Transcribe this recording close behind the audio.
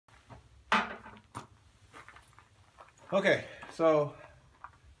Okay, so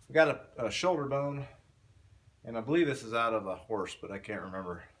we got a shoulder bone, and I believe this is out of a horse, but I can't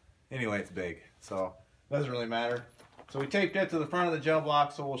remember. Anyway, it's big, so it doesn't really matter. So we taped it to the front of the gel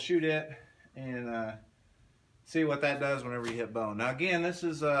block, so we'll shoot it and see what that does whenever you hit bone. Now again, this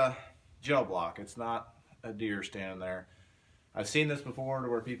is a gel block. It's not a deer standing there. I've seen this before to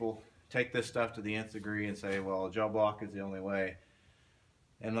where people take this stuff to the nth degree and say, well, a gel block is the only way.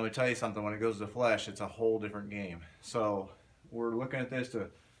 And let me tell you something, when it goes to flesh, it's a whole different game. So we're looking at this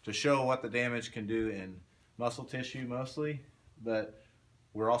to show what the damage can do in muscle tissue mostly, but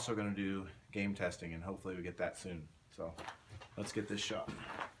we're also going to do game testing, and hopefully we get that soon. So let's get this shot,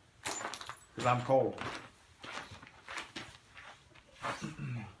 because I'm cold.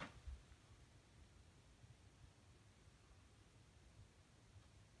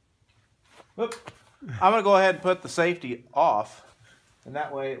 Whoop. I'm going to go ahead and put the safety off, and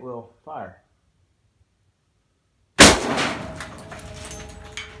that way it will fire.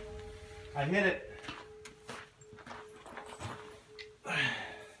 I hit it.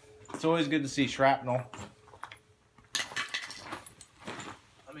 It's always good to see shrapnel.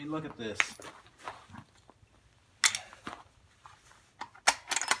 I mean, look at this.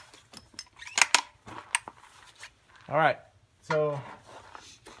 All right, so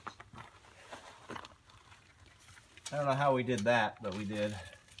I don't know how we did that, but we did.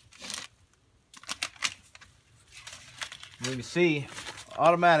 You can see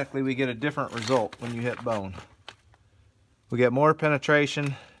automatically we get a different result when you hit bone. We get more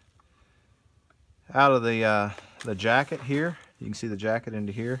penetration out of the jacket here. You can see the jacket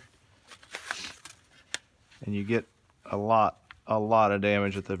into here, and you get a lot of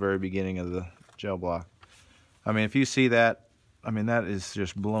damage at the very beginning of the gel block. I mean, if you see that, I mean, that is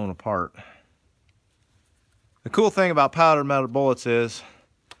just blown apart. The cool thing about powdered metal bullets is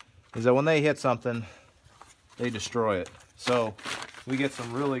that when they hit something, they destroy it. So we get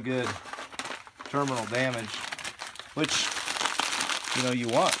some really good terminal damage, which, you know, you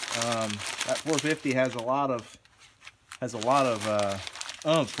want. That 450 has a lot of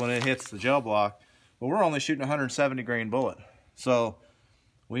oomph when it hits the gel block, but we're only shooting a 170 grain bullet, so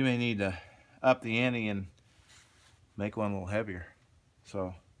we may need to up the ante and make one a little heavier.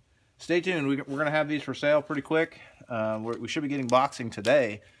 So stay tuned. We're going to have these for sale pretty quick. We should be getting boxing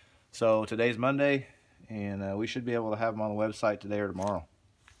today. So today's Monday, and we should be able to have them on the website today or tomorrow.